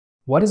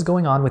What is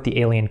going on with the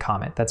alien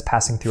comet that's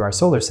passing through our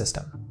solar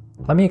system?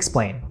 Let me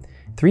explain.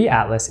 3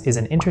 Atlas is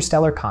an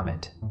interstellar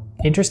comet.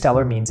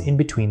 Interstellar means in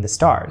between the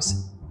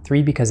stars.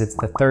 3 because it's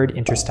the 3rd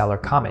interstellar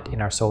comet in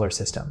our solar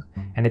system,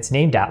 and it's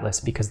named Atlas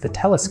because the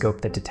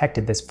telescope that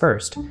detected this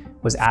first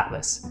was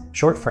ATLAS,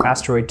 short for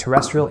Asteroid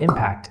Terrestrial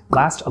Impact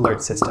Last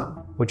Alert System,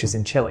 which is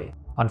in Chile.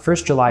 On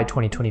 1st July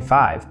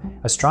 2025,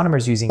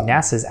 astronomers using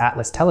NASA's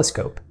ATLAS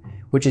telescope,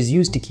 which is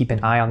used to keep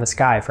an eye on the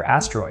sky for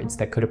asteroids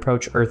that could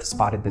approach Earth,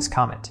 spotted this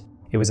comet.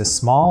 It was a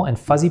small and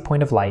fuzzy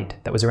point of light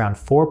that was around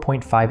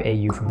 4.5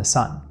 AU from the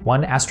Sun.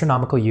 1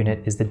 astronomical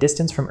unit is the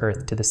distance from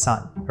Earth to the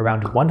Sun,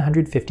 around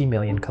 150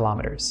 million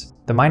kilometers.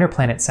 The Minor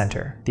Planet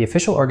Center, the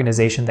official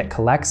organization that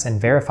collects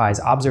and verifies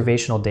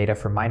observational data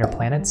for minor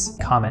planets,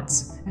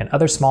 comets, and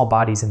other small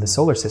bodies in the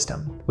solar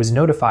system, was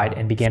notified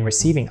and began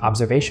receiving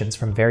observations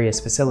from various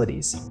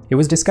facilities. It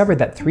was discovered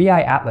that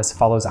 3I Atlas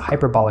follows a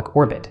hyperbolic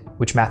orbit,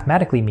 which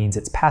mathematically means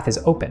its path is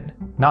open,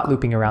 not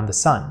looping around the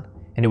Sun,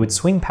 and it would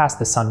swing past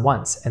the Sun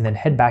once and then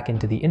head back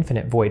into the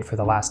infinite void for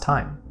the last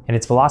time. And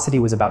its velocity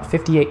was about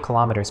 58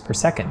 kilometers per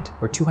second,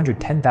 or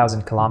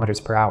 210,000 kilometers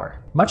per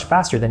hour. Much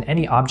faster than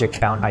any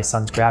object bound by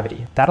Sun's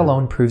gravity. That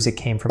alone proves it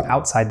came from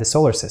outside the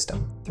solar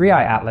system.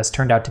 3I Atlas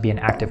turned out to be an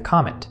active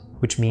comet,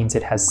 which means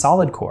it has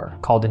solid core,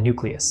 called a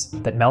nucleus,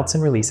 that melts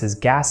and releases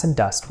gas and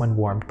dust when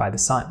warmed by the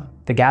Sun.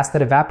 The gas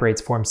that evaporates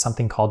forms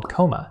something called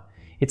coma.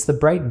 It's the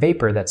bright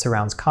vapor that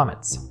surrounds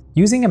comets.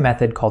 Using a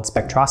method called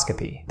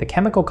spectroscopy, the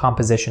chemical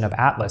composition of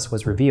Atlas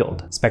was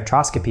revealed.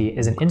 Spectroscopy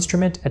is an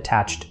instrument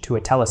attached to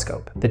a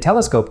telescope. The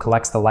telescope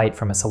collects the light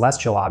from a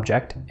celestial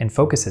object and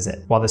focuses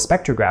it, while the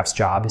spectrograph's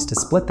job is to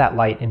split that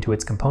light into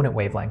its component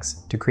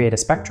wavelengths to create a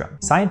spectrum.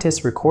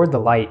 Scientists record the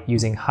light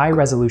using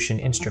high-resolution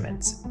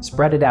instruments,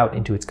 spread it out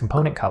into its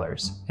component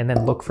colors, and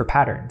then look for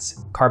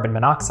patterns. Carbon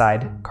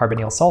monoxide,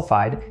 carbonyl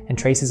sulfide, and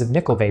traces of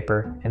nickel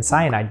vapor and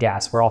cyanide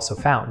gas were also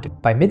found.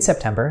 By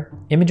mid-September,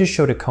 images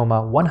showed a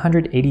coma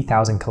 180,000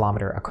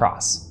 km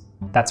across.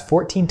 That's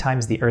 14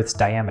 times the Earth's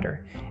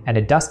diameter, and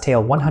a dust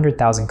tail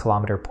 100,000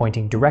 km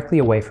pointing directly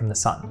away from the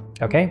Sun.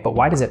 Okay, but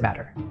why does it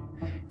matter?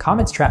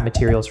 Comets trap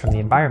materials from the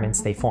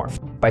environments they form.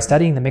 By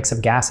studying the mix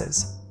of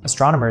gases,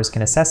 astronomers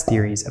can assess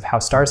theories of how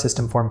star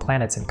system form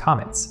planets and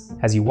comets.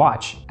 As you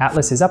watch,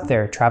 Atlas is up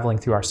there traveling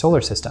through our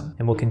solar system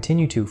and will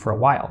continue to for a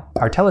while.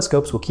 Our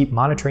telescopes will keep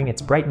monitoring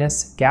its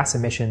brightness, gas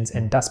emissions,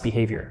 and dust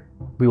behavior.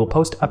 We will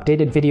post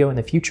updated video in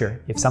the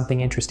future if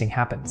something interesting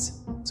happens,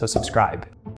 so subscribe.